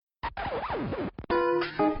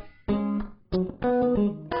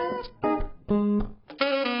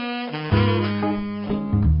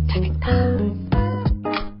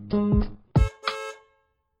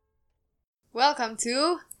Welcome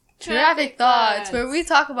to Traffic Thoughts, where we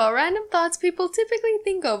talk about random thoughts people typically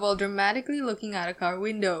think of while dramatically looking out a car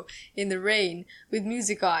window in the rain with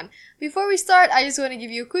music on. Before we start, I just want to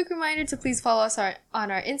give you a quick reminder to please follow us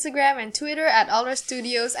on our Instagram and Twitter at Allra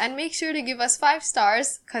Studios, and make sure to give us 5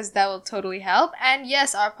 stars because that will totally help. And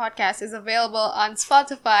yes, our podcast is available on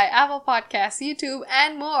Spotify, Apple Podcasts, YouTube,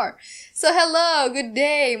 and more. So hello, good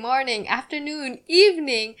day, morning, afternoon,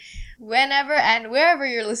 evening, whenever and wherever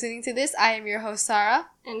you're listening to this. I am your host, Sarah.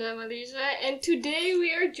 And I'm Alicia, and today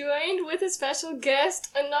we are joined with a special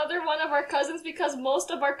guest, another one of our cousins, because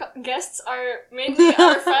most of our guests are mainly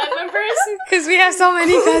our fan members. Because we have so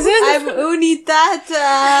many cousins. I'm Unitata!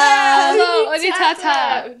 Hello,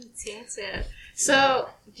 Unitata! Unitata. So,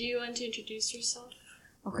 do you want to introduce yourself?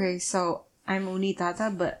 Okay, so I'm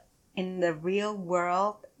Unitata, but in the real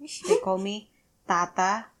world, they call me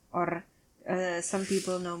Tata, or some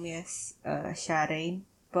people know me as Sharain.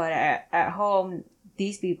 But at home,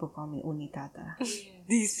 these people call me Unitata. Yes.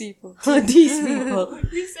 These people. These people.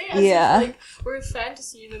 We say as if, like, we're a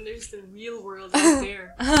fantasy and then there's the real world out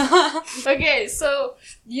there. Okay, so,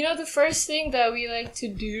 you know, the first thing that we like to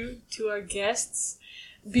do to our guests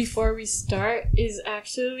before we start is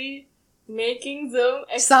actually making them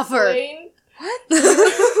explain Suffer.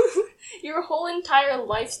 your whole entire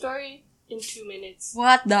life story in 2 minutes.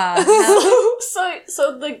 What the hell?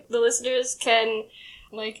 So the listeners can,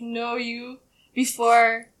 like, know you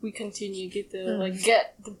before we continue. Get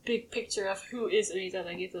the big picture of who is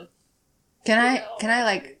Unitata gitu. Can I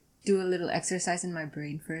like do a little exercise in my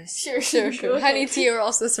brain first? Sure. Honey Tea are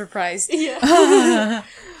also surprised. Yeah.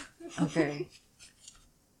 Okay.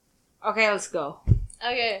 Okay, let's go.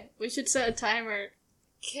 Okay, we should set a timer.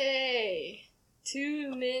 Okay.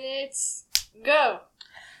 2 minutes. Go.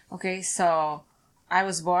 Okay, so I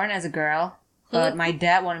was born as a girl, but my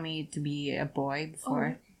dad wanted me to be a boy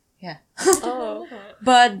before. Yeah. Oh, okay.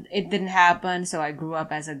 But it didn't happen, so I grew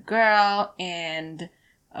up as a girl, and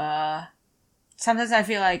sometimes I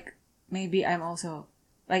feel like maybe I'm also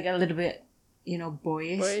like a little bit,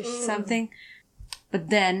 boyish. Something. But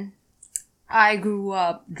then I grew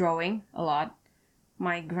up drawing a lot.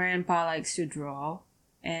 My grandpa likes to draw,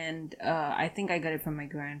 and I think I got it from my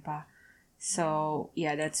grandpa. So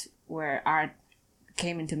yeah, that's where art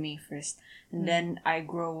came into me first. And then I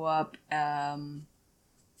grew up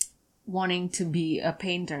wanting to be a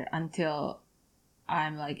painter until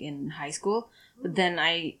I'm like in high school. But then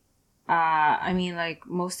like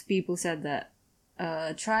most people said that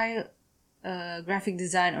try graphic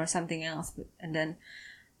design or something else. And then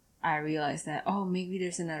I realized that, maybe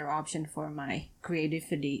there's another option for my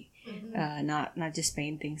creativity, not just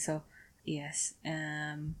painting. So yes,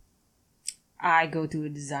 I go to a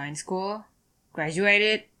design school,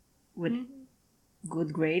 graduated with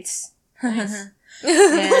good grades. Nice.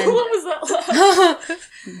 And What was that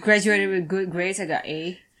like? graduated with good grades. I got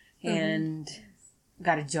A and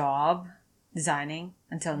got a job designing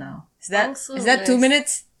until now. Is that 2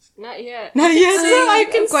 minutes? Not yet. Not yet. You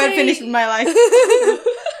can I'm quite say- finished with my life.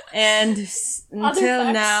 And until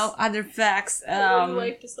facts? now, other facts. Would you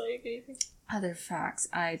like to say anything? Other facts.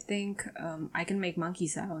 I think I can make monkey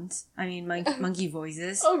sounds. I mean, monkey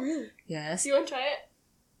voices. Oh, really? Yes. Do you want to try it?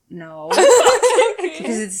 No.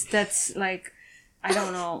 Because that's like, I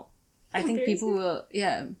don't know. I think people will,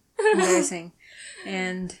 embarrassing.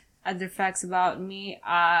 And other facts about me,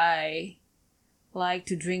 I like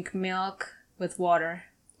to drink milk with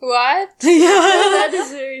water. What? That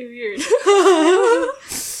is very weird.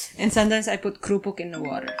 And sometimes I put krupuk in the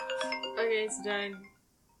water. Okay, it's done.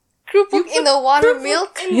 Krupuk in the water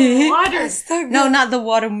milk? In the water. No, not the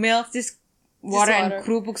water milk, just water water. and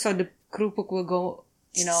krupuk, so the krupuk will go,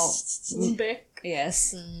 Back.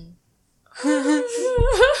 yes. I've never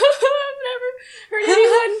heard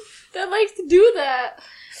anyone that likes to do that.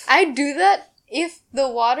 I do that if the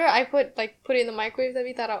water I put it in the microwave,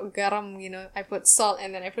 tapi taruh garam, I put salt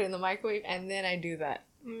and then I put it in the microwave and then I do that.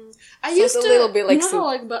 I So it's a little bit like you know soup. how,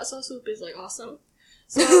 like, bakso soup is like awesome.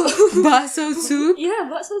 So Baso soup? yeah,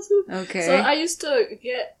 bakso soup. Okay. So I used to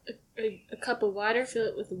get a cup of water, fill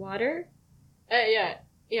it with water.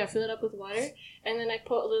 Fill it up with water, and then I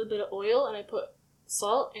put a little bit of oil and I put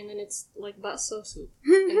salt, and then it's like bakso soup,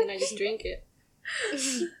 and then I just drink it.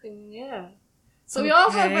 And yeah. So we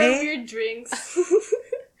all have our Okay. weird drinks.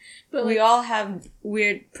 But We all have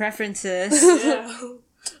weird preferences. yeah.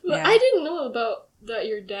 But Yeah. I didn't know about that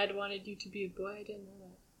your dad wanted you to be a boy. I didn't know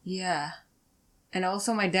that. Yeah. And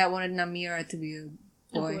also my dad wanted Namira to be a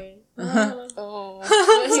boy. Oh.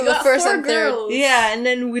 So He the got first four and third. girls. Yeah, and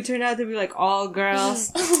then we turned out to be like all girls.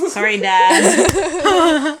 Sorry,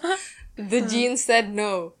 Dad. The genes said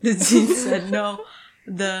no. The gene said no.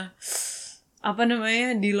 The apa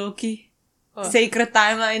namanya di Loki Sacred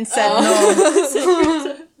Timeline said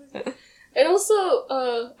no. And also,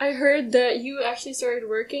 I heard that you actually started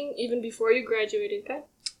working even before you graduated, kan?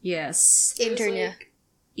 Yes. It was Intern, yeah. like-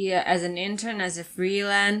 Yeah, as an intern, as a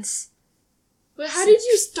freelance. But how did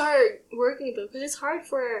you start working though? Because it's hard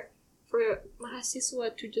for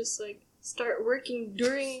mahasiswa to just like start working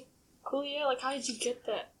during kuliah. Like, how did you get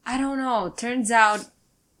that? I don't know. Turns out,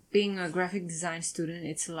 being a graphic design student,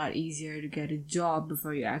 it's a lot easier to get a job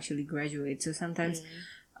before you actually graduate. So sometimes,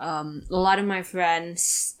 a lot of my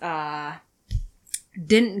friends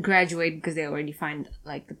didn't graduate because they already find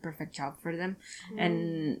like the perfect job for them,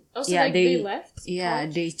 and Also, yeah, like, they left. yeah,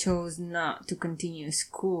 college? they chose not to continue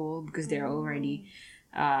school because they're already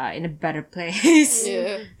in a better place.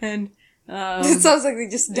 Yeah. And It sounds like they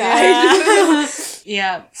just died. yeah.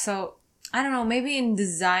 Yeah, so I don't know, maybe in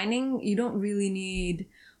designing you don't really need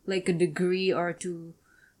like a degree or to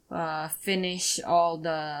finish all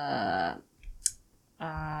the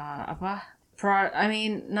apa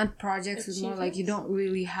not projects, it's more like you don't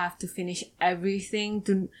really have to finish everything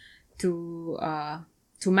to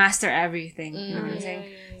master everything, you know what I'm saying?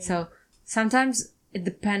 Yeah. So sometimes it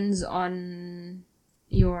depends on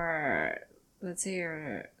your, let's say,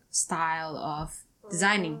 your style of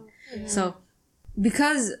designing. So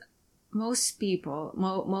because most people,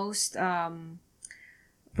 most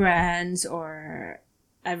brands or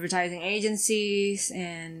advertising agencies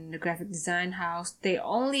and the graphic design house, they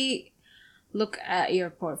only look at your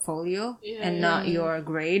portfolio and not your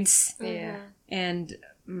grades. Yeah. And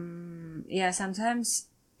yeah, sometimes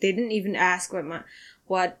they didn't even ask what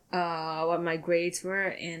my grades were,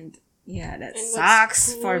 and yeah, that And what sucks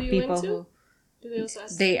school for you people went to? who Do they also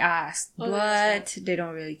ask? they asked, Oh, they but they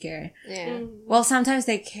don't really care. Yeah. Well, sometimes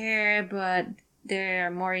they care, but they're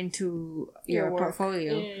more into your Your work.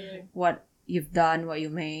 portfolio, Yeah. what you've done, what you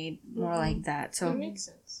made, more like that. That So, makes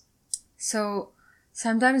sense. so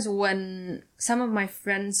sometimes when some of my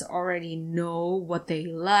friends already know what they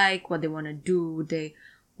like, what they want to do,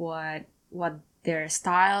 what their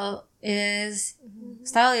style is.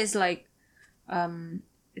 Style is like,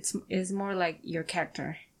 it's more like your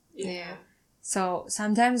character. Yeah. So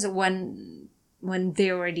sometimes when they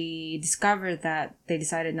already discovered that, they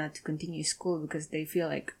decided not to continue school because they feel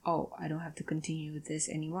like, oh, I don't have to continue with this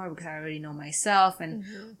anymore because I already know myself and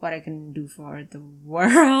what I can do for the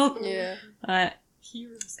world. Yeah.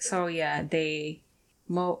 Heroes. So yeah,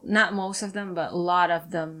 not most of them, but a lot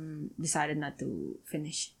of them decided not to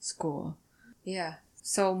finish school. Yeah.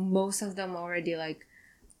 So most of them already like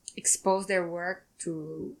expose their work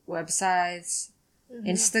to websites,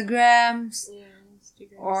 Instagrams, Yeah.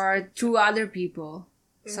 Instagram. or to other people.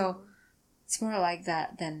 So it's more like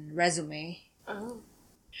that than resume. Oh.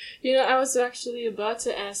 You know, I was actually about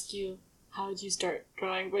to ask you, how did you start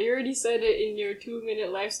drawing? But you already said it in your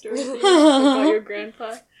 2-minute life story thing about your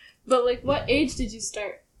grandpa. But, like, what age did you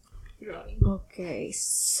start drawing? Okay,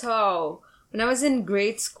 so when I was in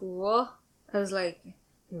grade school, I was like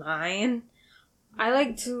 9. I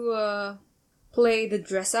like to play the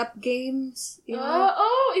dress-up games. You know?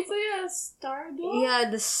 It's like a Stardoll? Yeah,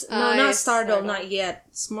 not yes, Stardoll, Stardoll. not yet.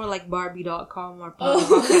 It's more like Barbie.com or Polly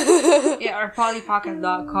Pocket. Yeah, or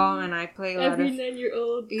PollyPocket.com, and I play a lot Every of girl's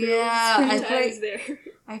 9-year-old Yeah, free I time play- is there.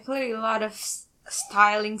 I play a lot of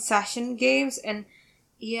styling session games, and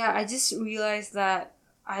yeah, I just realized that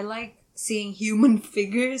I like seeing human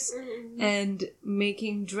figures and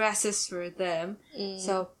making dresses for them.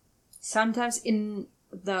 So sometimes in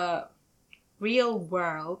the real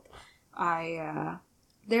world,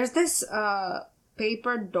 there's this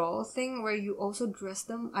paper doll thing where you also dress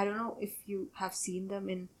them. I don't know if you have seen them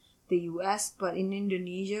in the US, but in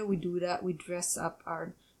Indonesia we do that. We dress up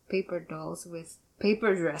our paper dolls with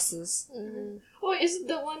paper dresses. Oh, is it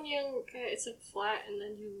the one it's like flat and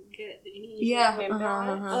then you get the Yeah, member on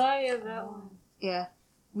it? uh-huh. Oh, yeah, that one. Yeah,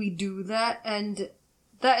 we do that, and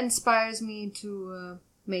that inspires me to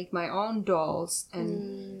make my own dolls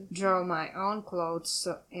and draw my own clothes.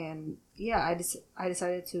 So, and yeah, I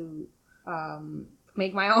decided to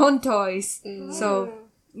make my own toys. So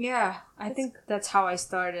yeah, I think that's how I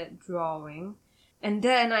started drawing. And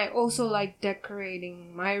then I also like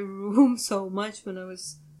decorating my room so much when I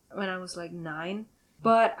was like 9,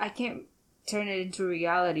 but I can't turn it into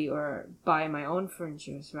reality or buy my own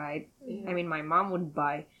furnitures, right? I mean, my mom wouldn't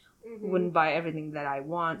buy everything that I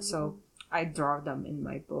want, so I draw them in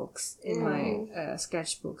my books, in my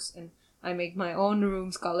sketchbooks, and I make my own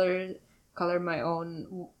rooms color my own,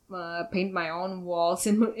 paint my own walls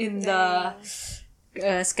in the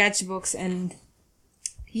sketchbooks, and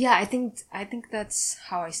yeah, I think that's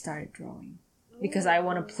how I started drawing, because I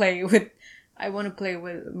want to play with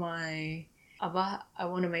my I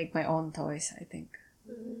want to make my own toys, I think.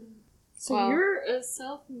 So you're a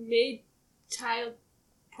self-made child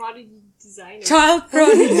prodigy designer. Child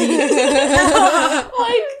prodigy.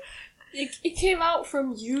 Like it came out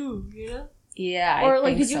from you, you know? Yeah. Or I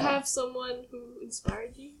like, think did you so. have someone who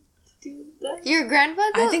inspired you to do that? Your grandpa?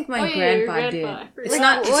 I think my your grandpa grandpa. did. I forgot. It's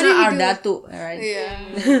not. What It's did not he our do? datu, right?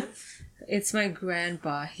 Yeah. It's my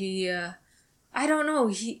grandpa. He. I don't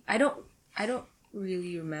know. I don't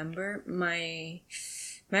really remember. My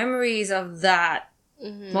memories of that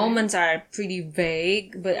moments are pretty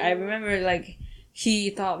vague, but I remember like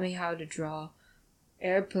he taught me how to draw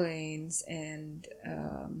airplanes and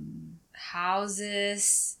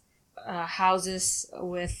houses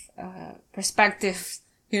with perspective,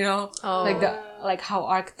 you know, like how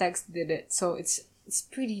architects did it. So it's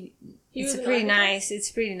pretty. It's a pretty nice. It's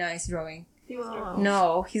pretty nice drawing.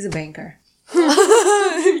 No, he's a banker.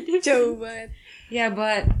 Joe, but Yeah,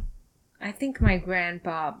 but I think my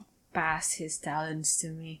grandpa passed his talents to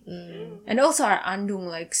me. And also our andung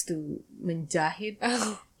likes to menjahit.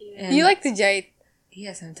 And you like to jahit?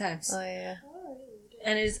 yeah, sometimes. Oh yeah.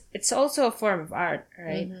 And it's also a form of art,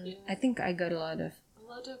 right? I think I got a lot of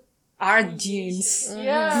art genes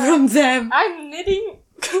from them. I'm knitting.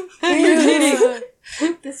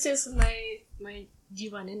 That's just my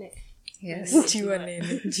jiwa nenek. Yes. Jiwa.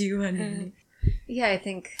 Yeah, I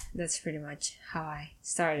think that's pretty much how I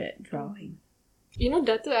started drawing. You know,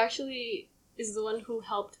 Datu actually is the one who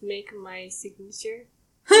helped make my signature.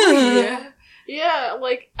 Yeah. Yeah,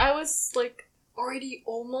 like I was like already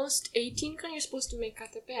almost 18 because you're supposed to make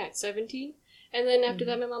KTP at 17. And then after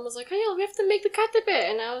that, my mom was like, "Hey, we have to make the KTP."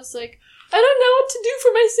 And I was like, "I don't know what to do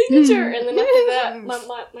for my signature." And then after that,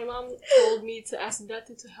 my mom told me to ask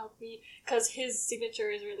Datu to help me because his signature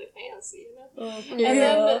is really fancy, you know?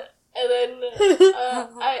 And then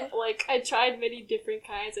I tried many different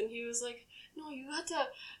kinds, and he was like, "No, you got to."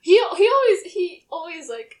 He always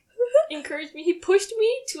like encouraged me. He pushed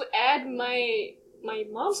me to add my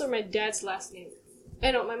mom's or my dad's last name.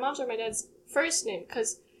 I know my mom's or my dad's first name,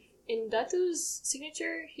 because in Datu's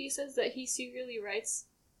signature, he says that he secretly writes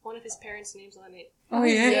one of his parents' names on it. Oh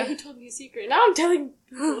yeah. Yeah, he told me a secret. Now I'm telling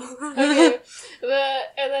people. Okay,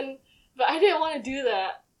 but I didn't want to do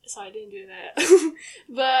that, so I didn't do that.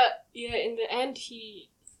 But yeah, in the end, he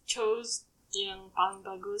chose yang paling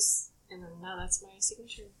bagus, and then now that's my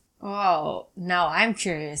signature. Wow. Now I'm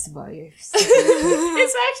curious about your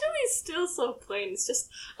It's actually still so plain. It's just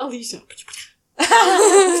Alicia.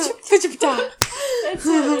 That's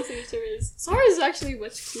what my signature is. Sarah's actually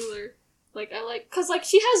much cooler. Like, I like, cause like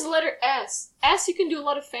she has the letter S. S, you can do a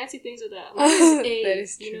lot of fancy things with that. Mine is A, That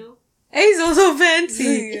is you true. know? A is also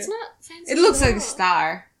fancy. It's not fancy. It looks at like a all.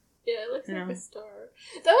 star. Yeah, it looks You like know. a star.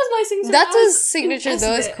 That was my signature. Datu's when I was in signature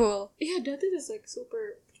though is SB. cool. Yeah, Datu is like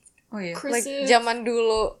super Oh yeah. Like cursive. zaman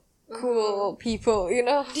dulu cool people, you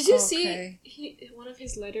know? Did you Okay. see one of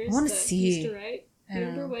his letters I wanna that see. he used to write? I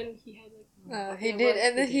don't Remember know. when he had like He did,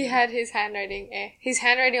 and then he had his handwriting. His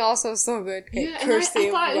handwriting also so good. Yeah, and I Cursive,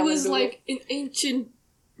 thought it zaman was dulu. like in ancient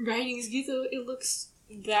writings gitu. It looks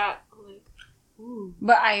that like ooh.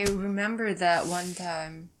 But I remember that one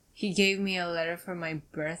time he gave me a letter for my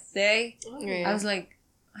birthday. Yeah. I was like,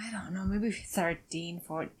 I don't know, maybe 13,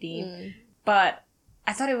 14. Mm. But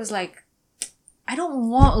I thought it was like, I don't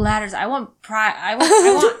want letters. I want I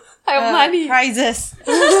want I have money. prizes.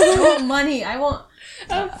 I want money. I want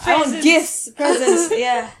gifts, presents.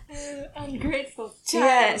 Yeah. Ungrateful Yeah.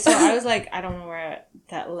 child. So I was like, I don't know where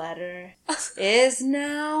that letter is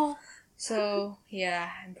now. So yeah,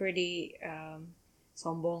 I'm pretty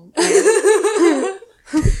sombong.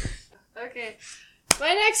 Okay.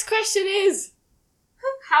 My next question is,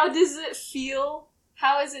 how does it feel?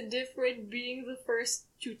 How is it different being the first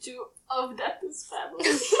chuchu of Datu's family?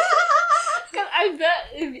 'Cause I bet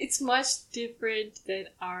it's much different than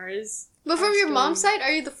ours. But from Our your mom's story. side,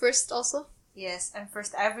 are you the first also? Yes, I'm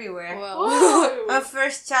first everywhere. Wow. Whoa.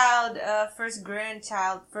 First child, first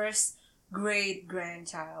grandchild, first great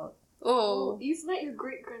grandchild, Oh, you've met your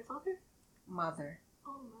great grandfather? mother.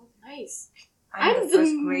 Oh, nice. I'm I'm the the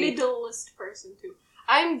first great. middlest person too.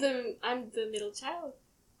 I'm the middle child.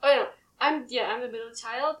 Oh no, I'm the middle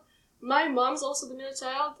child. My mom's also the middle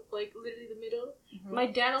child, like literally the middle. Mhm. My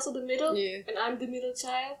dad also the middle, Yeah. and I'm the middle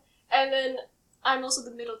child. And then I'm also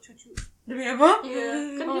the middle chuchu. Demi apa?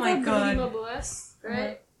 Yeah. Kan Oh kita my god. 15,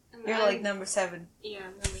 right? And You're I'm- like number 7. yeah,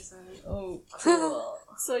 I'm number 7. Oh, cool.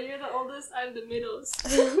 So you're the oldest, I'm the middlest.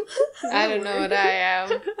 I don't know what I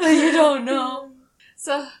am. You don't know.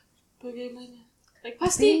 So, bagaimana? Like,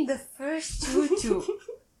 Being pasti. the first choo-choo.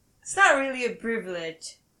 It's not really a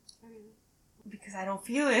privilege. Because I don't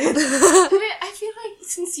feel it. I feel like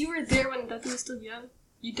since you were there when Datu was still young,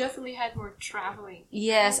 you definitely had more traveling.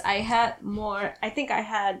 Yes, I had more. I think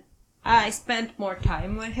I spent more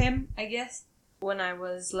time with him, I guess. When I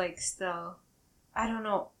was like still, I don't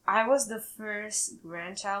know. I was the first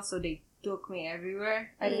grandchild, so they took me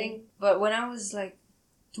everywhere, I think. But when I was like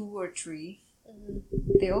 2 or 3,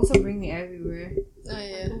 they also bring me everywhere. Oh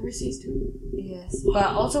yeah. Overseas too. Yes.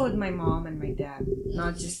 But also with my mom and my dad,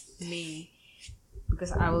 not just me.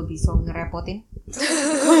 Because I will be so ngerepotin.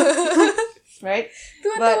 Right?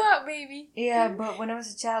 Tua-tua, baby. Yeah, but when I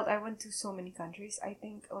was a child, I went to so many countries. I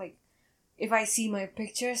think, like, if I see my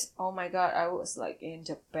pictures, oh my god, I was, like, in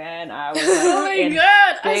Japan. I was, like, Oh my in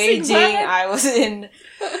god! Beijing. I was in...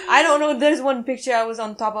 I don't know, there's one picture I was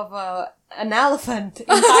on top of an elephant in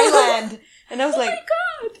Thailand. And I was like... Oh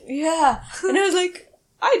my god! Yeah. And I was like,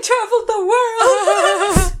 I traveled the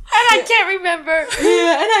world! And I can't remember.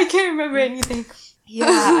 Yeah, and I can't remember anything.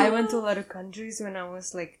 Yeah, I went to a lot of countries when I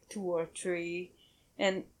was like 2 or 3.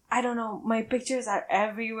 And I don't know, my pictures are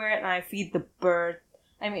everywhere and I feed the bird.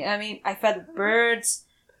 I mean, I fed the birds.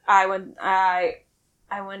 I went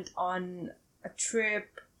on a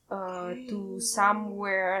trip to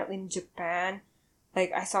somewhere in Japan.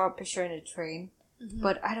 Like, I saw a picture in a train.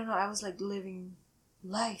 But I don't know, I was like living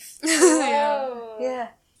life. Oh.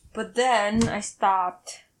 Yeah. But then I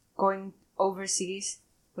stopped going overseas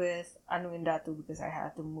with Anu and Datu because I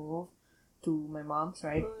had to move to my mom's,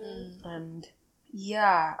 right? And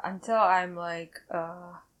yeah, until I'm like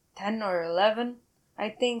 10 or 11, I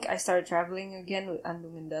think I started traveling again with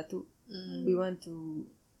Anu and Datu. We went to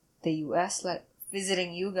the US, like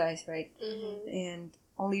visiting you guys, right? And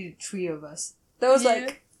only the 3 of us. That was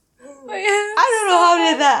like, I don't know how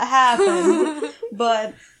did that happen,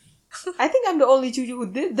 but I think I'm the only Chuchu who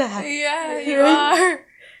did that. Yeah, you are.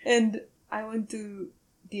 And I went to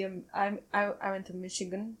I went to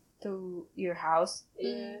Michigan to your house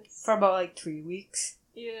Yes. for about like 3 weeks.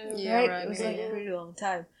 Yeah. Yeah, Right? right, It was yeah. like a pretty long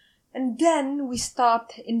time. And then we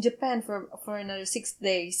stopped in Japan for another 6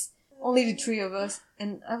 days. Only the 3 of us.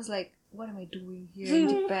 And I was like, what am I doing here in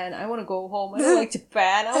Japan? I want to go home. I don't like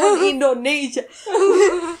Japan. I want Indonesia.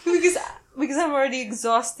 because I'm already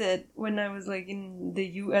exhausted when I was like in the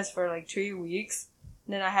US for like 3 weeks.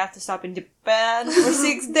 And then I have to stop in Japan for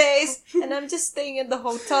 6 days. And I'm just staying at the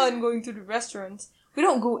hotel and going to the restaurants. We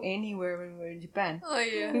don't go anywhere when we're in Japan. Oh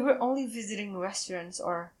yeah. We were only visiting restaurants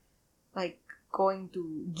or like going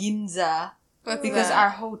to Ginza. What's Because that? our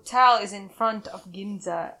hotel is in front of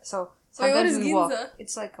Ginza. So Wait, what sometimes is we walk. Ginza?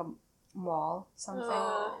 It's like a mall, something.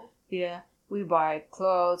 Oh. Yeah. We buy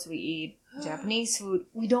clothes, we eat Japanese food.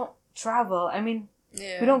 We don't travel. I mean,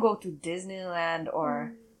 Yeah. we don't go to Disneyland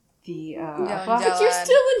or the Jalan-jalan. But you're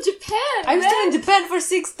still in Japan. I'm man. still in Japan for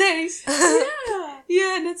 6 days. Yeah.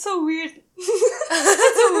 Yeah, that's so weird.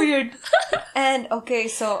 That's so weird. And okay,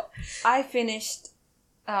 so I finished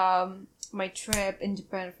my trip in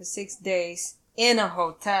Japan for 6 days in a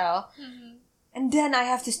hotel. And then I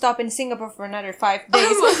have to stop in Singapore for another 5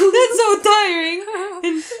 days. That's so tiring.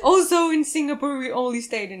 And also in Singapore, we only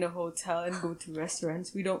stayed in a hotel and go to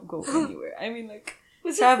restaurants. We don't go anywhere. I mean, like,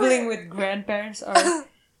 traveling with grandparents are...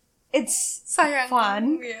 It's Sayang.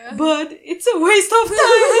 fun, Yeah. but it's a waste of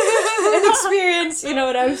time and experience. You know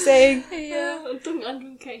what I'm saying? Yeah. Untung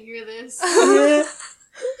Andrew can't hear this. Yeah.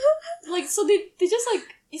 Like, so they just like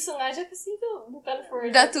iseng aja ke situ, bukan for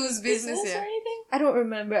Datu's business, or yeah. anything. I don't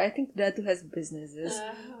remember. I think Datu has businesses,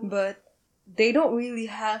 but they don't really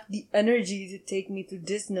have the energy to take me to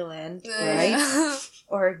Disneyland, right?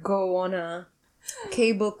 Or go on a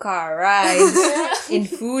cable car ride in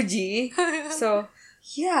Fuji. So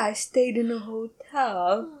yeah, I stayed in a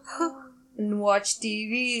hotel and watched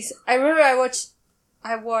TVs. I remember I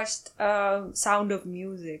watched Sound of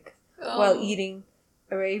Music while eating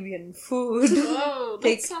Arabian food. Whoa,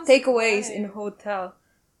 that sounds Takeaways like in a fun. hotel.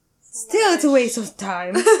 Still, it's a waste of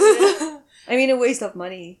time. Yeah. I mean, a waste of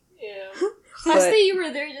money. Yeah. But- Honestly, you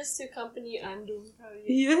were there just to accompany Andrew. Probably.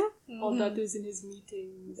 Yeah. All Datu's in his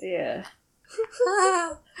meetings. Yeah.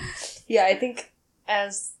 Yeah, I think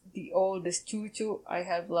as the oldest Chuchu, I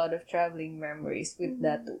have a lot of traveling memories with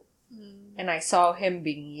Datu. And I saw him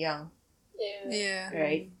being young, Yeah. Yeah.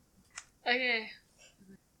 right? Okay.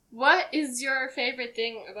 What is your favorite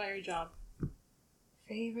thing about your job?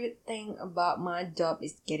 favorite thing about my job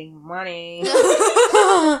is getting money.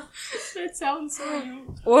 That sounds so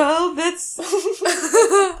you. Well, that's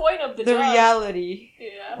the point of the job. reality.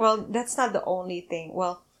 Yeah. Well, that's not the only thing.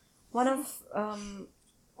 Well, one of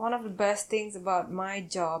the best things about my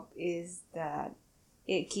job is that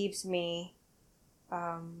it keeps me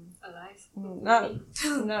Alive. not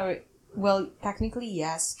well, technically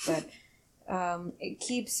yes, but it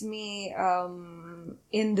keeps me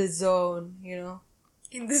in the zone, you know.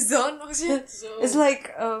 In the zone, It's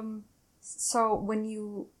like so when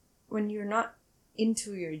you're not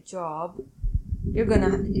into your job, you're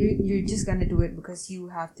just gonna do it because you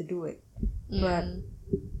have to do it. But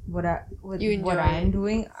what I'm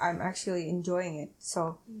doing, I'm actually enjoying it.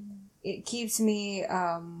 So it keeps me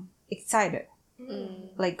excited.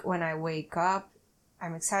 Like when I wake up,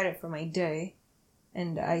 I'm excited for my day,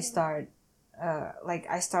 and I start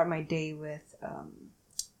my day with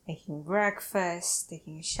making breakfast,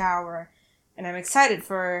 taking a shower, and I'm excited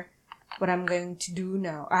for what I'm going to do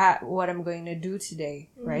now. What I'm going to do today,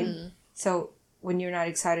 right? So when you're not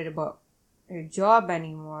excited about your job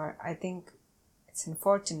anymore, I think it's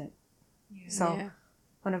unfortunate. So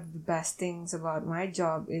one of the best things about my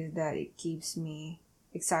job is that it keeps me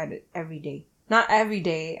excited every day. Not every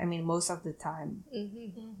day, I mean most of the time.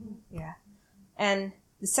 Yeah. And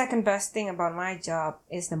the second best thing about my job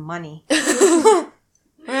is the money.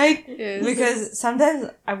 Right? Yes. Because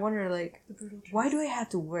sometimes I wonder, like, why do I have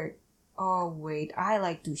to work? Oh, wait, I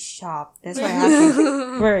like to shop. That's why I have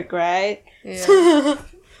to work, right? Yeah.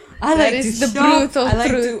 I That like is to the shop. brutal I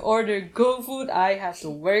like truth. to order GoFood. I have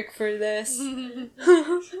to work for this.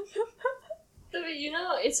 But you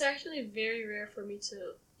know, it's actually very rare for me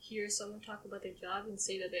to hear someone talk about their job and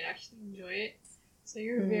say that they actually enjoy it. So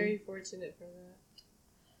you're very fortunate for that.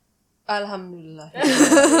 Alhamdulillah.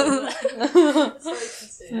 That's all I can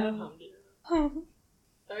say. Alhamdulillah.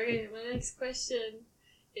 Okay, my next question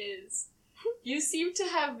is: you seem to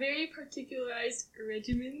have very particularized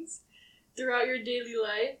regimens throughout your daily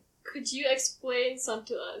life. Could you explain some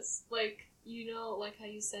to us? Like, you know, like how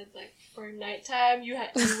you said, like, for nighttime, you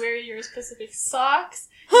wear your specific socks,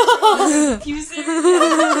 diffuser,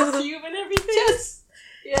 perfume and everything.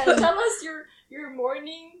 Yeah, tell us your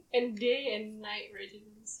morning and day and night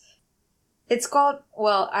regimens. It's called,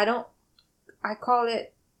 well, I call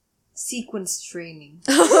it sequence training.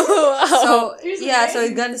 Wow. So, Here's a yeah, name. so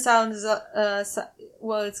it's gonna sound,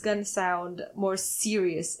 it's gonna sound more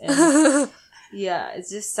serious and, yeah, it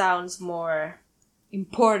just sounds more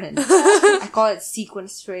important. I call it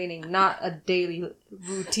sequence training, not a daily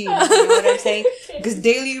routine. You know what I'm saying? Because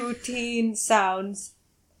daily routine sounds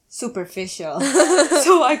superficial.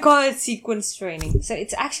 So I call it sequence training. So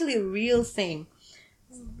it's actually a real thing.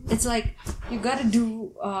 It's like you gotta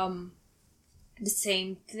do the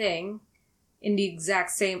same thing in the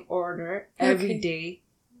exact same order every day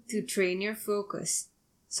to train your focus.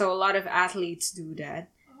 So a lot of athletes do that.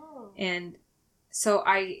 And so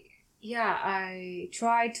I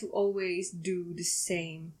try to always do the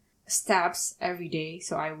same steps every day.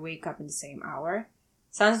 So I wake up in the same hour.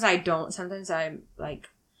 Sometimes I don't. Sometimes I'm like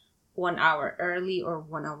 1 hour early or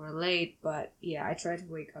 1 hour late. But yeah, I try to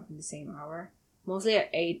wake up in the same hour. Mostly at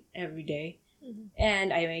 8 every day.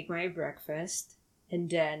 And I make my breakfast. And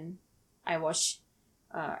then I watch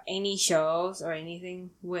any shows or anything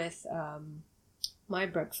with my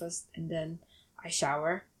breakfast. And then I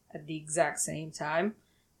shower at the exact same time.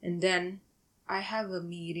 And then I have a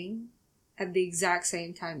meeting at the exact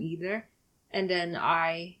same time either. And then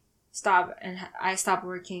I stop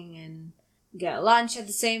working and get lunch at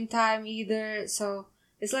the same time either. So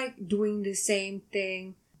it's like doing the same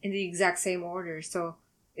thing in the exact same order. So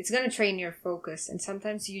it's going to train your focus. And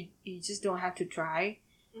sometimes you just don't have to try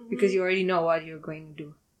because you already know what you're going to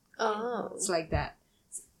do. Oh. It's like that.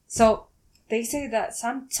 So they say that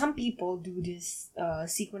some people do this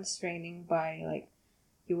sequence training by, like,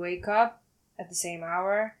 you wake up at the same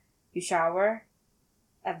hour, you shower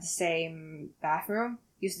at the same bathroom,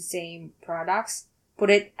 use the same products, put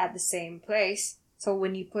it at the same place. So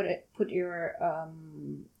when you put your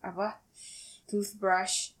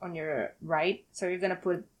toothbrush on your right, so you're gonna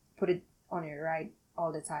put it on your right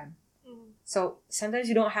all the time. So sometimes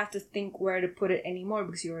you don't have to think where to put it anymore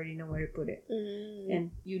because you already know where to put it.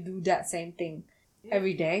 And you do that same thing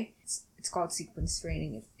every day. It's called sequence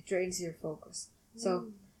training. It trains your focus. So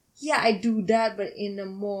yeah, I do that, but in a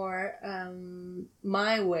more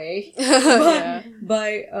my way.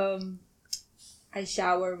 By I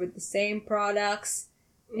shower with the same products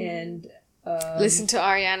and listen to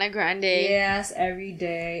Ariana Grande. Yes, every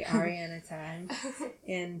day, Ariana time.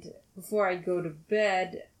 And before I go to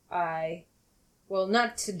bed,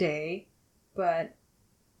 not today, but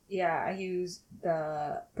I use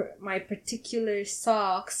my particular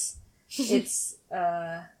socks. It's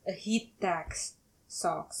a heat tax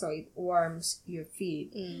sock, so it warms your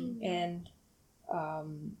feet. And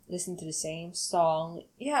listen to the same song.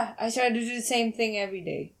 Yeah, I try to do the same thing every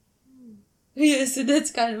day. Yeah, so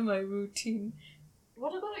that's kind of my routine.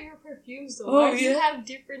 What about your perfumes though? Oh, Why do you have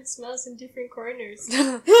different smells in different corners?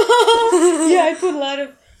 I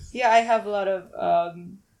have a lot of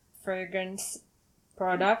fragrance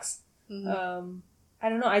products. I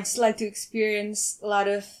don't know, I just like to experience a lot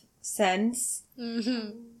of scents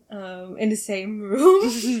in the same room.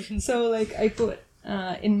 So like I put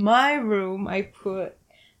in my room I put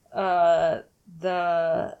the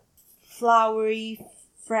flowery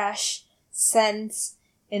fresh scents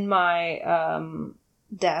in my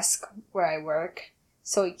desk where I work,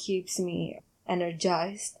 so it keeps me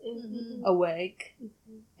energized, awake.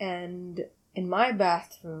 And in my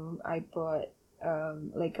bathroom I put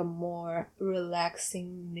like a more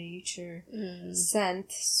relaxing nature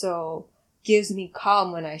scent, so gives me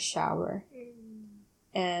calm when I shower.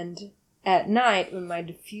 And at night with my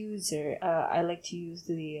diffuser, I like to use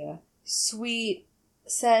the sweet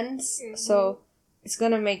scents, so it's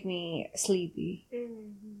gonna make me sleepy.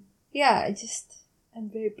 Yeah, I'm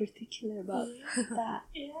very particular about that.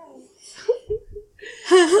 Yeah.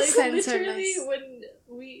 Scents are literally nice.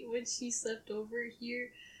 when she slept over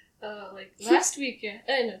here, like last weekend,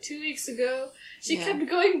 2 weeks ago, she kept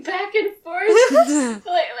going back and forth,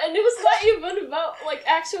 like, and it was not even about like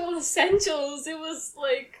actual essentials. It was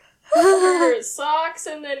like her socks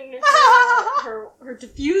and then her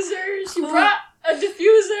diffuser. She brought a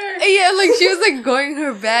diffuser. Yeah, like she was like going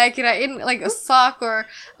her back, in like a sock or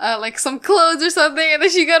like some clothes or something, and then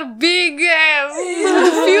she got a big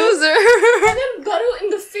diffuser. And then Baru, in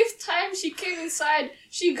the 5th time she came inside,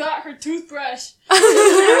 she got her toothbrush.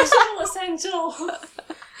 It was an actual essential.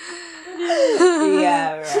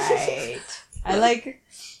 Yeah, right. I like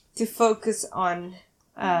to focus on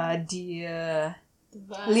the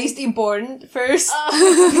least important first,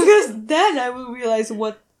 because then I will realize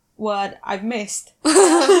what I've missed.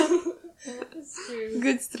 That's true.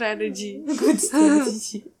 Good strategy. Good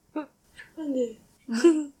strategy. Funny.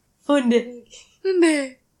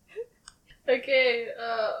 Okay,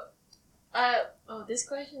 this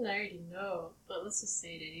question I already know, but let's just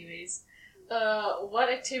say it anyways. What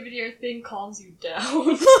activity or thing calms you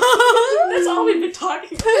down? That's all we've been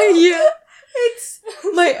talking about. Yeah, it's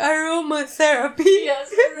my aromatherapy.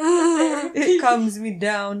 Yes, It calms me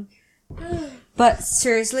down. But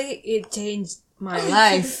seriously, it changed my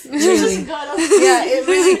life. Really. Yeah, it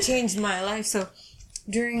really changed my life. So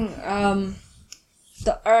during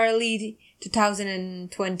the early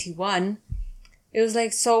 2021, it was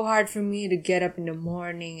like so hard for me to get up in the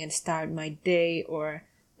morning and start my day or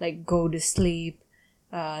like go to sleep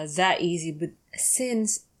that easy. But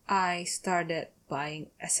since I started buying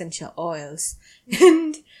essential oils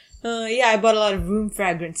and I bought a lot of room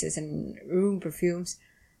fragrances and room perfumes,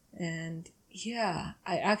 and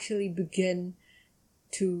I actually begin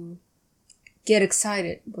to get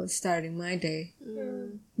excited about starting my day.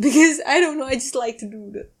 Because I don't know, I just like to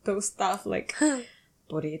do those stuff like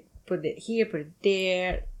put it here, put it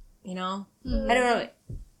there, I don't know,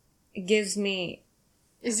 it gives me,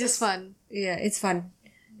 It's just fun. yeah, it's fun,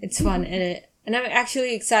 and I'm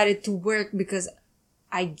actually excited to work because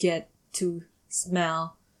I get to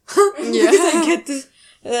smell. Because I get to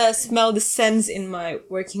smell the scents in my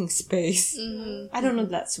working space. I don't know if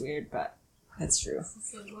that's weird, but that's true.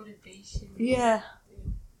 It's a motivation. Yeah.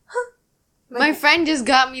 My friend just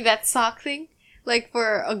got me that sock thing, like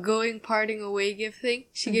for a parting away gift thing.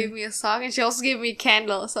 She gave me a sock, and she also gave me a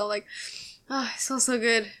candle. So I'm like, it smells so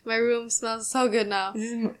good. My room smells so good now.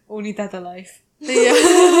 This is only Tata life. Yeah.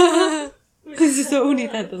 This is the only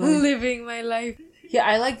Tata life. Living my life. Yeah,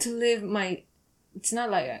 I like to live it's not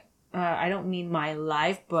like, I don't mean my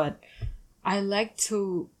life, but I like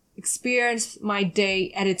to experience my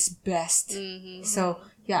day at its best. So,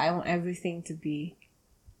 I want everything to be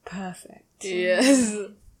perfect. Yes.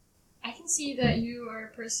 I can see that you are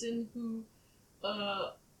a person who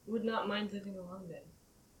would not mind living alone then.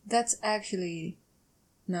 That's actually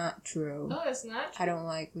not true. Oh, it's not? I don't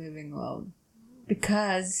like living alone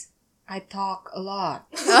because I talk a lot.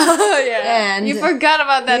 Oh, yeah. And you forgot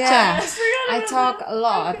about that yeah, time. I talk a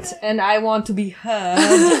lot and I want to be heard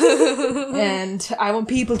and I want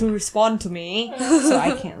people to respond to me, so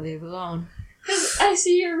I can't live alone. Because I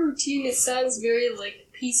see your routine, it sounds very like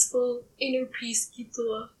peaceful, inner peace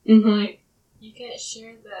gitu. Like, you can't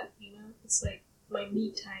share that, It's like my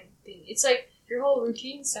me time thing. It's like your whole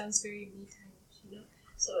routine sounds very me time,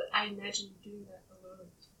 So I imagine you doing that alone.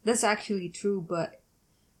 That's actually true, but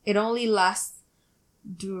it only lasts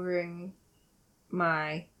during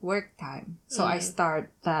my work time. So I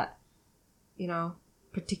start that,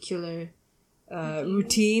 particular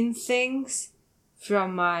routine things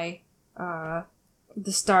from my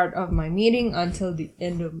the start of my meeting until the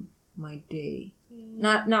end of my day.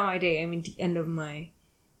 Not my day, I mean the end of my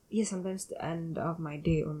sometimes the end of my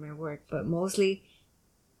day or my work, but mostly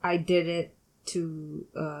I did it to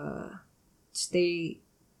stay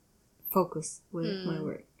focused with my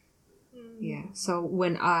work. Yeah. So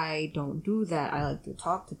when I don't do that, I like to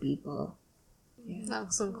talk to people. Yeah.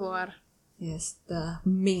 Langsung keluar. Yes, the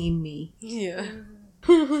me. Yeah.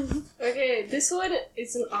 Okay, this one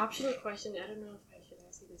is an optional question. I don't know if I should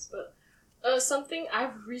ask you this, but something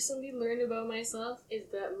I've recently learned about myself is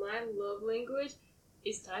that my love language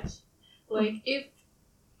is touch. Like, if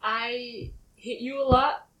I hit you a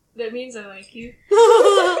lot, that means I like you.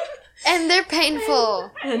 And they're painful.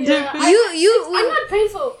 I'm not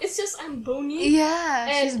painful. It's just I'm bony. Yeah,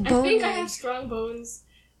 she's and bony. I think I have strong bones.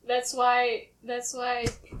 That's why.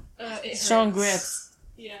 It Strong hurts. grips.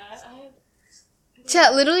 Yeah, I have.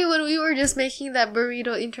 Chat, literally when we were just making that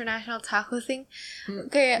burrito international taco thing,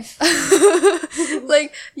 okay,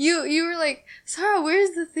 like you were like, Sarah,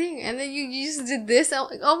 where's the thing? And then you just did this. And I'm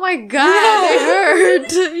like, oh my god, it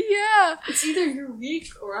hurt. Yeah. It's either you're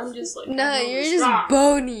weak or I'm just like. No, I'm you're strong. just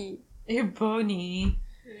bony. You're bony.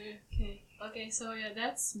 Okay. So yeah,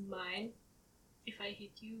 that's mine. If I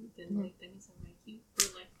hit you, then like that means I like you, or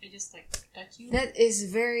like I just like touch you. That is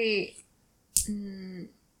very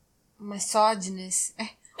misogynist.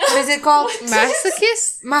 What is it called?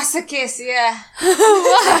 Masochist? Masochist, yeah.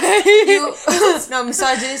 Why? No,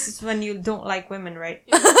 misogynist is when you don't like women, right?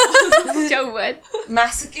 Joe, what?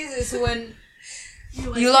 Masochist is when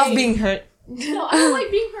you love being hurt. No, I don't like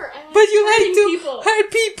being hurt. I like But you like hurting to people.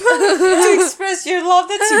 hurt people to express your love.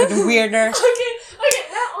 That's even weirder. Okay,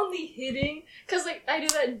 not only hitting, cause like I do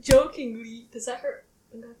that jokingly. Does that hurt?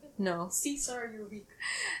 No. See, sorry, you're weak.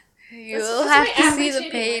 You'll That's have my to see the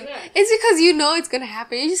average pain. hitting, like that. It's because you know it's gonna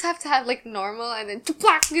happen. You just have to have like normal and then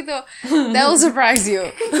tuplak gitu. That will surprise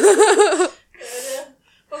you.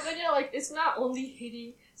 But yeah, like it's not only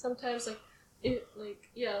hitting. Sometimes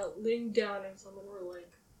laying down on someone or like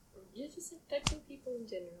just like touching people in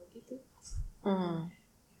general. Gitu.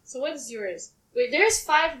 So what's yours? Wait, there's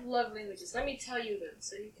 5 love languages. Let me tell you them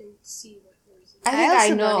so you can see what yours is. I think also I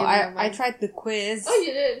know. don't even know I mine. tried the quiz. Oh,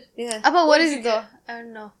 you did. Yeah. But what is did it you though? I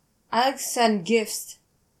don't know. I like to send gifts.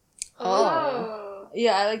 Oh.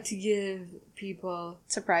 Yeah, I like to give people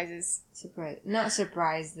Surprises. not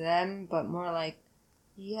surprise them, but more like,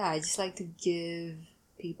 I just like to give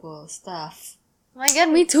people stuff. Oh my god,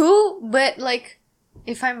 me too. But like,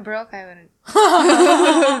 if I'm broke, I wouldn't.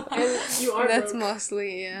 And you are That's broke.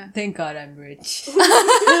 mostly Thank God I'm rich.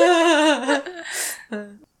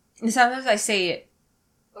 And sometimes I say it.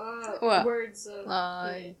 What? Words of...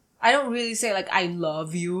 I don't really say like I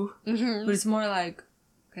love you, Mhm. but it's more like,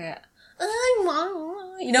 okay,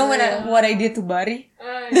 you know what I did to Bari?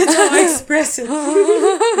 That's how I express it.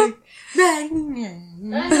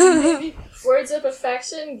 Maybe words of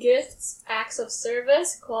affection, gifts, acts of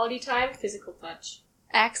service, quality time, physical touch.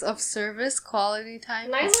 Acts of service, quality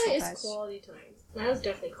time. Nyla physical is touch. quality time. Nyla's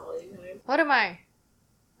definitely quality time. What am I?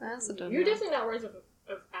 I also don't You're know. definitely not words of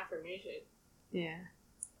affirmation. Yeah.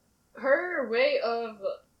 Her way of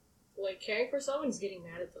like caring for someone is getting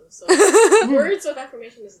mad at them. So words of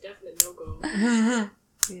affirmation is definitely no go.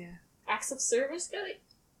 Yeah. Acts of service, Kelly.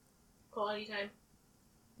 Quality time.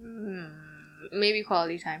 Maybe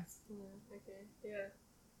quality time. Okay. Yeah.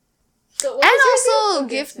 So what And was your also favorite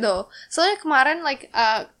gift though. So like kemarin like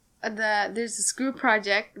there's this group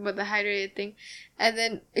project about the hydrated thing, and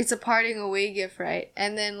then it's a parting away gift, right?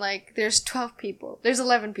 And then like there's 12 people. There's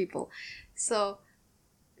 11 people. So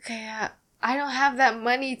kaya I don't have that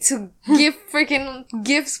money to give freaking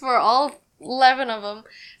gifts for all 11 of them.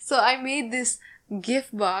 So I made this gift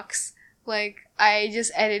box. Like, I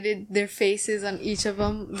just edited their faces on each of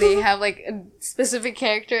them. They have, like, a specific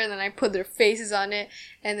character, and then I put their faces on it.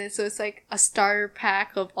 And then, so it's, like, a starter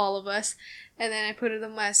pack of all of us. And then I put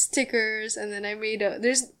them as stickers, and then I made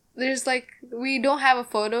there's, like, we don't have a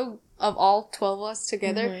photo of all 12 of us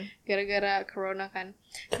together. Gara-gara Corona kan.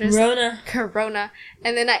 There's Corona.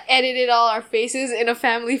 And then I edited all our faces in a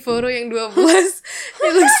family photo yang 12.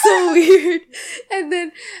 It looks so weird. And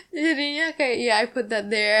then, jadinya kayak, I put that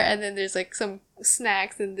there. And then there's like some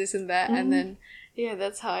snacks and this and that. And then,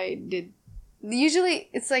 that's how I did. Usually,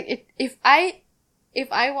 it's like, if I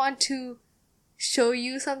want to show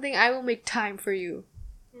you something, I will make time for you.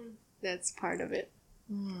 That's part of it.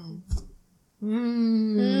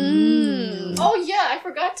 Oh yeah, I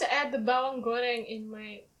forgot to add the bawang goreng in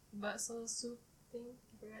my bakso soup thing.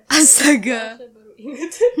 Astaga.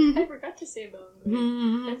 I forgot to say about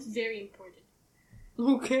it. That's very important.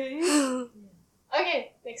 Okay.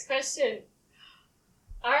 Okay, next question.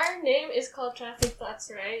 Our name is called Traffic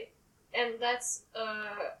Thoughts, right? And that's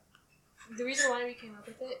the reason why we came up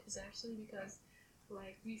with it is actually because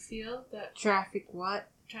like we feel that Traffic what?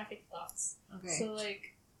 traffic thoughts. Okay. So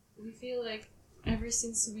like we feel like ever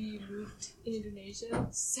since we moved in Indonesia,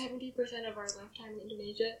 70% of our lifetime in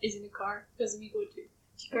Indonesia is in a car because we go to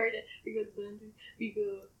Jakarta, we go to Bandung, we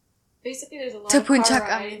go. Basically, there's a lot To of car Puncak,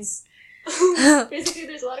 rides. Basically,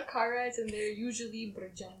 there's a lot of car rides, and they're usually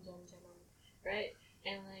berjam-jam-jaman, right?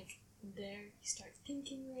 And like there, you start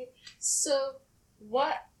thinking, right? So,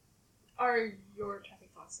 what are your traffic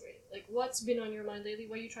thoughts, right? Like, what's been on your mind lately?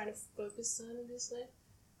 What are you trying to focus on in this life?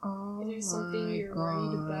 Oh Is there something my you're God.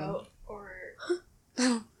 worried about, or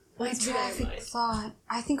My what's been on your traffic mind? thought.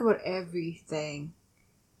 I think about everything.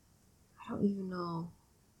 I don't even know.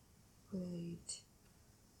 Wait.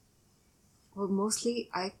 Well, mostly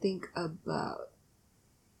I think about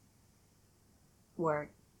work.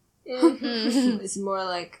 It's more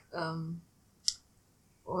like,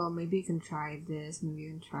 well, maybe you can try this, maybe you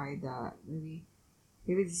can try that, maybe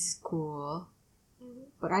this is cool.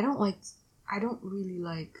 But I don't really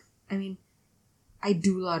like, I mean, I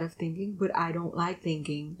do a lot of thinking, but I don't like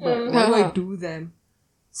thinking. But why do I do them?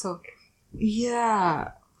 So,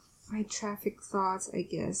 yeah, my traffic thoughts, I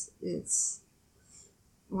guess, it's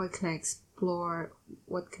what can I explore?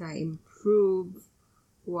 What can I improve?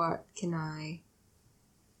 What can I...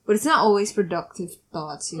 But it's not always productive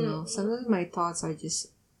thoughts, you know. Sometimes my thoughts are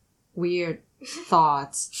just weird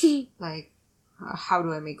thoughts. Like, how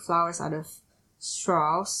do I make flowers out of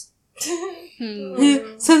straws?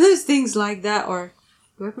 Sometimes things like that. Or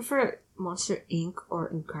do I prefer Monster Inc. or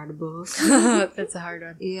Incredibles? That's a hard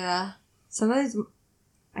one. Yeah. Sometimes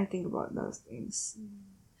I think about those things.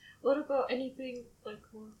 What about anything like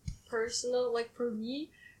more personal? Like for me,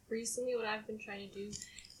 recently what I've been trying to do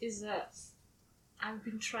is that I've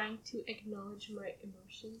been trying to acknowledge my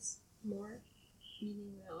emotions more.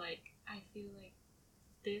 Meaning that like I feel like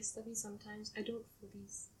this, that sometimes I don't fully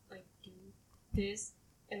like do this,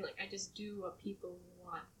 and like I just do what people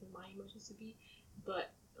want my emotions to be.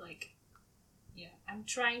 But like, yeah, I'm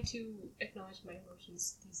trying to acknowledge my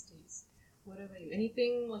emotions these days. What about you?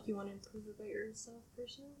 Anything like you want to improve about yourself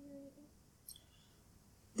personally or anything?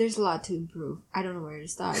 There's a lot to improve. I don't know where to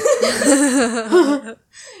start.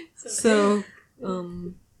 So,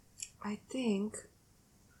 I think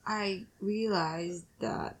I realized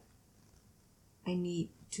that I need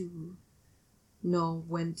to know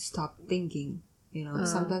when to stop thinking. You know,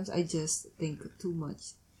 sometimes I just think too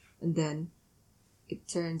much, and then it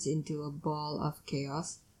turns into a ball of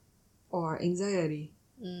chaos or anxiety.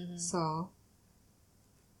 So,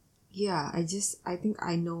 yeah, I think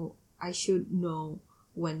I should know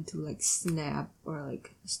when to like snap or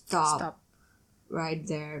like stop right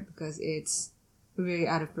there because it's very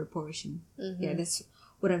out of proportion. Yeah, that's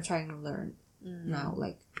what I'm trying to learn now.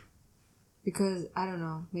 Like, because I don't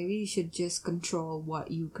know, maybe you should just control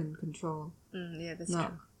what you can control. Yeah, that's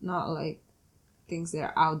true. Not like things that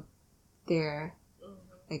are out there,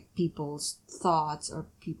 like people's thoughts or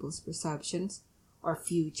people's perceptions or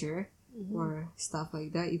future or stuff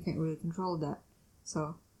like that. You can't really control that.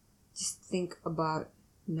 So just think about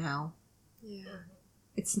now. Yeah.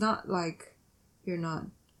 It's not like you're not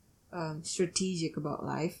strategic about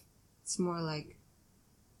life. It's more like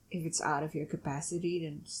if it's out of your capacity,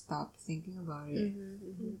 then stop thinking about it.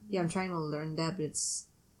 Yeah, I'm trying to learn that, but it's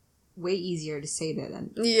way easier to say that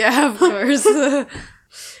than... Yeah, of course. okay.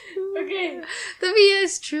 Yeah,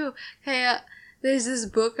 it's true. Kaya, there's this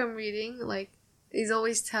book I'm reading, like, he's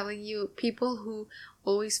always telling you, people who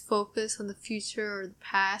always focus on the future or the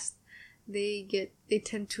past, they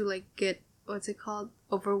tend to, like, get, what's it called?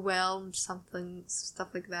 Overwhelmed, stuff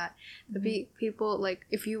like that. The people, like,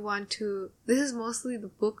 if you want to, the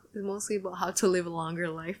book is mostly about how to live a longer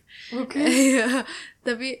life. Okay.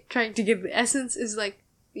 Trying to give the essence is, like,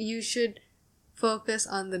 you should focus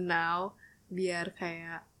on the now, biar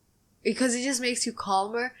kaya, because it just makes you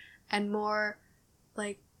calmer and more,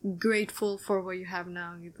 like, grateful for what you have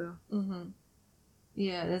now, gitu.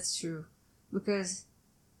 Yeah, that's true. Because,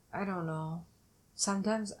 I don't know,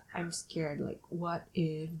 sometimes I'm scared, like, what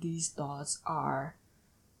if these thoughts are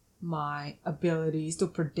my abilities to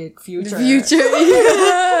predict future?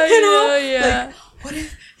 Yeah, you know? yeah. Like, what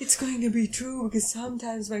if it's going to be true? Because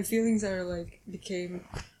sometimes my feelings are, like, became,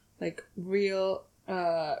 like, real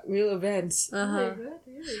events. Oh my God,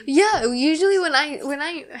 really? Yeah, usually when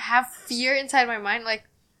I have fear inside my mind, like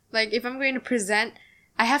if I'm going to present,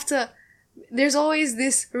 I have to there's always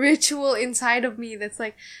this ritual inside of me that's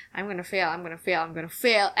like, I'm gonna fail, I'm gonna fail, I'm gonna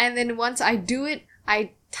fail. And then once I do it,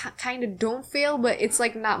 I kind of don't fail, but it's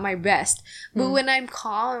like not my best. But when I'm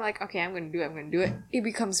calm, I'm like, okay, I'm gonna do it, it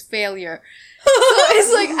becomes failure. So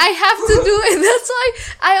it's like, I have to do it. That's why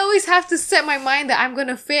I always have to set my mind that I'm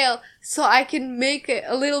gonna fail so I can make it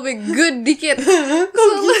a little bit good dikit.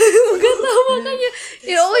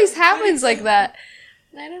 It always happens like that.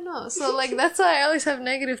 I don't know. So, like, that's why I always have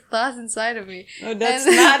negative thoughts inside of me. Oh, that's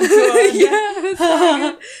not good. Yeah, that's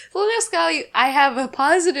not good. So, sekali I have a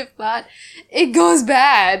positive thought, it goes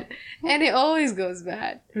bad. And it always goes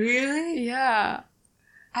bad. Really? Yeah.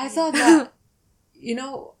 I thought that,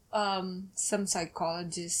 some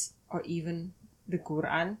psychologists or even the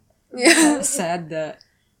Quran said that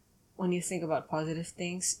when you think about positive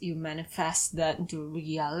things, you manifest that into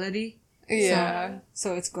reality. Yeah.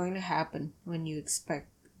 So it's going to happen when you expect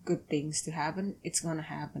good things to happen. It's gonna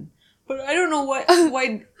happen. But I don't know why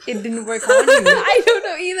it didn't work on you. I don't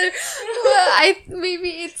know either. Well, maybe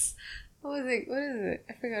it's what is it?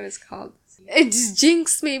 I forgot what it's called. It's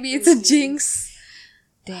jinx. Maybe it's a jinx.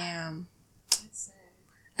 Damn.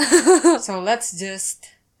 So let's just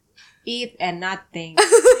eat and not think. Yeah,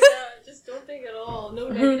 just don't think at all. No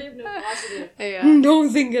negative, no positive. Yeah. Don't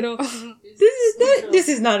think at all. This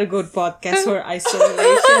is not a good podcast for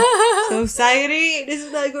isolation society. This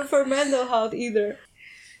is not good for mental health either.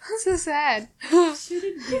 So sad.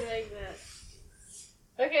 Shouldn't be like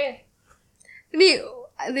that. Okay.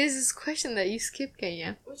 There's this question that you skipped,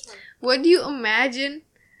 Kenya. Which one? What do you imagine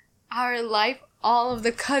our life, all of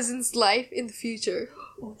the cousins' life in the future?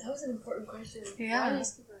 Oh, that was an important question. Yeah. Why did I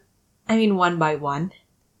skip that? I mean, one by one.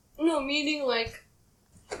 No, meaning like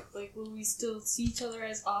will we still see each other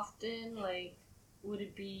as often? Like, would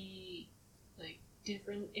it be like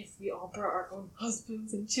different if we all brought our own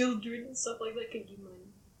husbands and children and stuff like that? Could you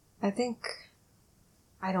mind?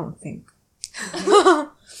 I don't think.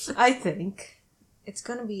 I think it's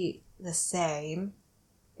gonna be the same.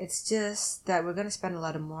 It's just that we're gonna spend a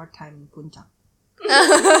lot of more time in Puncak.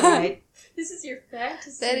 Right? This is your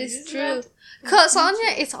fantasy. That is isn't true. it? Cause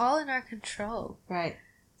Sonia, it's all in our control. Right.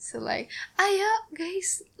 So like, ayo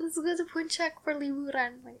guys, let's go to Puncak for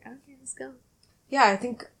liburan. Like, okay, let's go. Yeah, I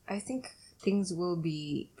think things will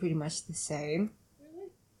be pretty much the same.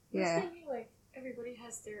 Really? Yeah. I was thinking like everybody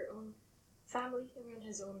has their own family, everyone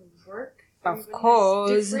has their own work. Of everybody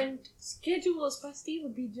course. has different schedules. Pasti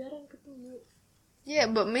lebih jarang ketemu. Yeah,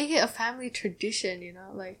 but make it a family tradition,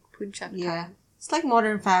 like Puncak Yeah. time. It's like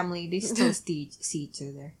Modern Family. They still see each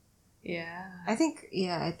other. Yeah. I think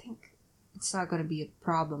it's not gonna be a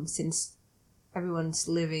problem since everyone's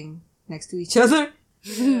living next to each other.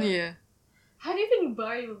 Yeah. How do you think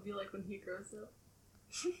Barry will be like when he grows up?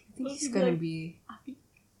 I think he's gonna be. Afi?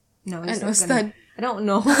 No, An he's not Ustad. gonna. I don't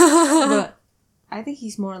know, but I think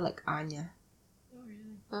he's more like Anya, Oh,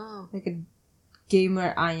 really? Oh. like a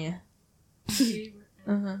gamer Anya.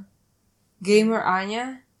 Gamer. Gamer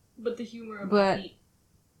Anya. But the humor of But- Afi.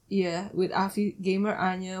 Yeah, with Afi, gamer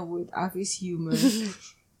Anya with Afi's humor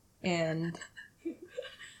and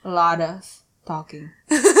a lot of talking.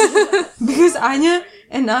 Because Anya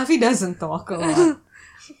and Afi doesn't talk a lot.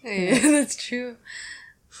 Yeah, that's true.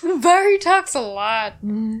 Barry talks a lot.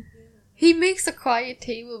 Mhm. He makes the quiet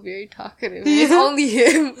table very talkative. Yeah. It's only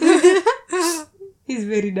him. He's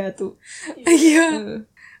very datu. Yeah.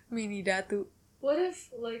 Mini Datu. What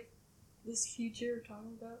if, like, this future we're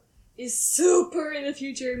talking about is super in the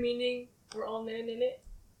future, meaning we're all men in it?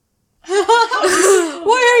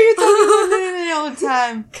 Why are you talking about it all the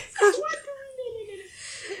time?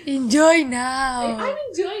 Enjoy now. I'm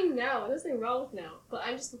enjoying now. There's nothing wrong with now. But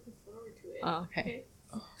I'm just looking forward to it. Oh, okay.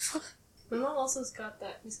 My mom also has got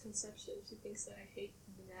that misconception. She thinks that I hate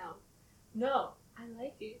the now. No, I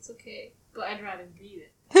like it. It's okay. But I'd rather be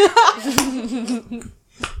it.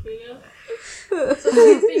 You know? So what do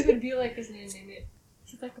you think would be like as an it?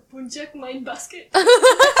 Is it like a Puncak mine basket?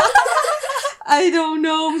 I don't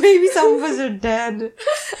know. Maybe some of us are dead.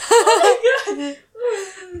 Oh my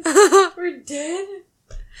god! We're dead?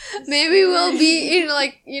 Maybe we'll be in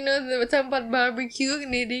the tempat barbecue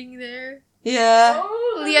knitting there. Yeah.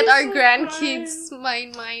 Oh, that'd Lihat be our so grandkids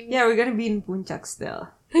fun. mine. Yeah, we're gonna be in Puncak still.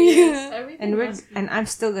 Yes, everything must be. And I'm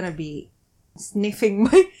still gonna be sniffing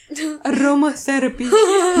my aromatherapy.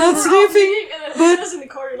 Not sniffing. And then us in the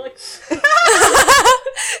corner like...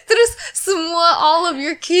 Terus all of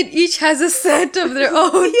your kid each has a scent of their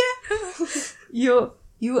own. You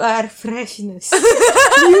are freshness.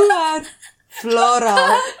 You are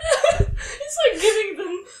floral. It's like giving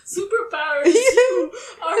them superpowers to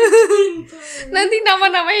our skin tone. Nanti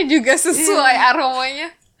nama-namanya juga sesuai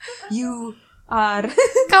aromanya. You Ar.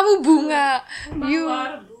 Kamu bunga. You.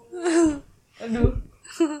 Aduh.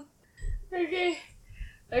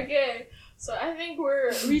 Okay. So I think we're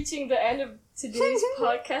reaching the end of today's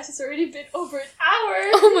podcast. It's already been over an hour.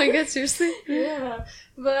 Oh my god, seriously? Yeah.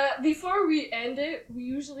 But before we end it, we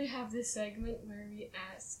usually have this segment where we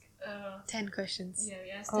ask 10 questions. Yeah, we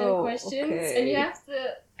ask 10 questions, and you have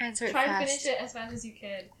to Answer it try and fast. finish it as fast as you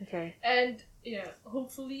can. Okay. And yeah,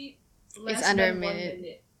 hopefully less It's under than a 1 minute.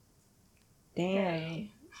 minute. Damn.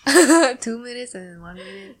 Okay. 2 minutes and then 1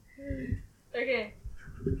 minute. Okay.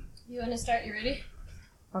 You want to start? You ready?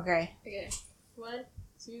 Okay. Okay. 1,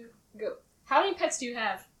 2, go. How many pets do you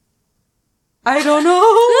have? I don't know.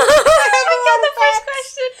 the first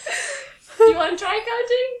question. Do you want to try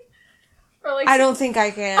counting? Or like I don't think I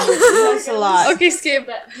can. That's a lot. Okay, skip.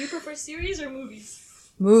 that. Do you prefer series or movies?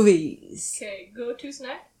 Movies. Okay, go to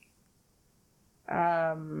snack.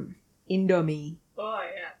 Indomie. Oh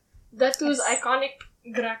yeah, that was iconic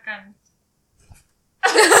gerakan.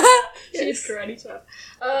 She's karate chop.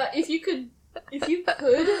 If you could,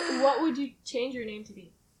 what would you change your name to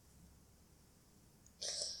be?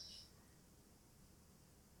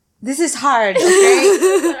 This is hard, okay?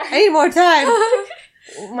 I need more time.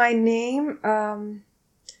 My name,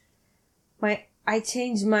 I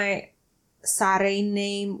changed my Sare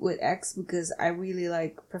name with X because I really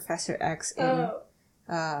like Professor X in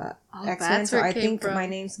X-Men, that's so where I it came think from. my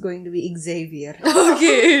name's going to be Xavier.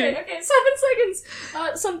 Okay. Okay, 7 seconds.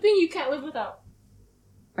 Something you can't live without.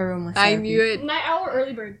 Aromatherapy. I knew it. Night owl or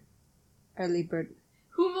early bird? Early bird.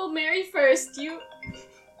 Who will marry first? You.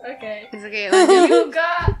 Okay. It's okay.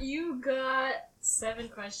 Lanjut. You got 7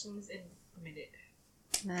 questions in a minute.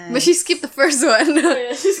 Nice. But she skipped the first one. Oh, yeah,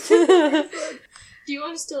 just kidding. Do you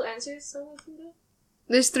want to still answer some of them though?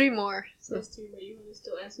 There's 3 more. So those 2, but you want to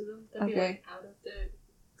still answer them? That'd be Okay. like out of the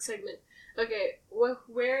segment. Okay,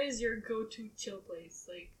 where is your go-to chill place?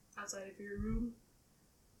 Like outside of your room?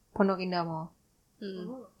 Pondok Indah Mall. Mm.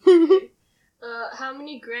 Oh, okay. How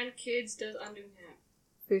many grandkids does Andung have?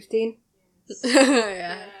 15?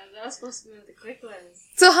 Yeah. That was supposed to be one of the quick ones.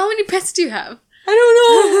 So how many pets do you have? I don't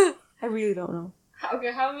know. I really don't know.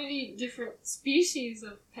 Okay, how many different species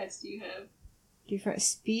of pets do you have? Different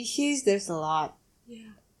species? There's a lot.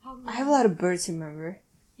 Yeah. How many? I have a lot of birds, remember?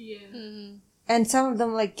 Yeah. Mm. And some of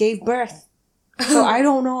them, like, gave birth. So I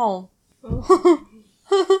don't know. Oh.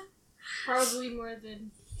 Probably more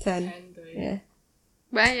than 10. 10, though. Yeah.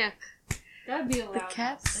 Banyak. That'd be a lot. The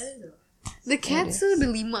cats? That is a lot. The cats tuh ada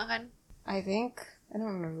 5 kan? I think. I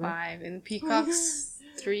don't remember. 5. And the peacocks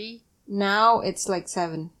 3. Now it's like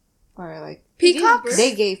 7. Or like... Peacocks?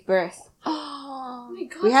 They gave birth. Oh. Oh my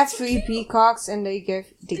god. We had so 3 cute. peacocks and they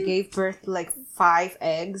gave birth to like 5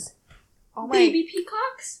 eggs. Oh my. Baby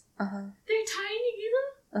peacocks? Uh-huh. They're tiny, gitu?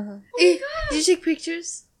 Uh-huh. Oh my Eh, god. did you take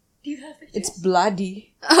pictures? Do you have pictures? It's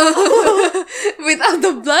bloody. Without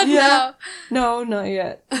the blood Yeah. No, not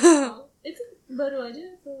yet. now. Itu baru aja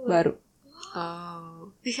atau? Baru.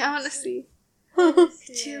 Oh. I wanna see.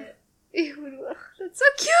 Chill. That's so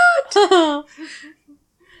cute.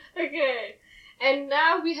 Okay. And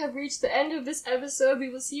now we have reached the end of this episode. We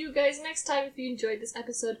will see you guys next time. If you enjoyed this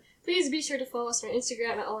episode, please be sure to follow us on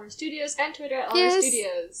Instagram at All Our Studios and Twitter at All Our Yes.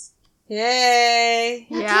 Studios. Yay!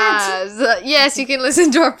 Yes, you can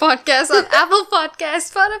listen to our podcast on Apple Podcasts,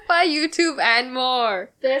 Spotify, YouTube, and more.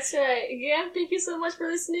 That's right. Again, thank you so much for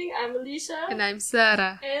listening. I'm Alicia. And I'm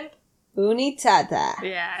Sarah. And Unitata.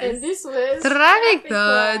 Yes. this was Traffic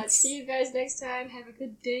Thoughts. Thoughts. See you guys next time. Have a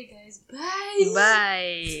good day, guys. Bye.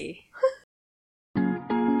 Bye.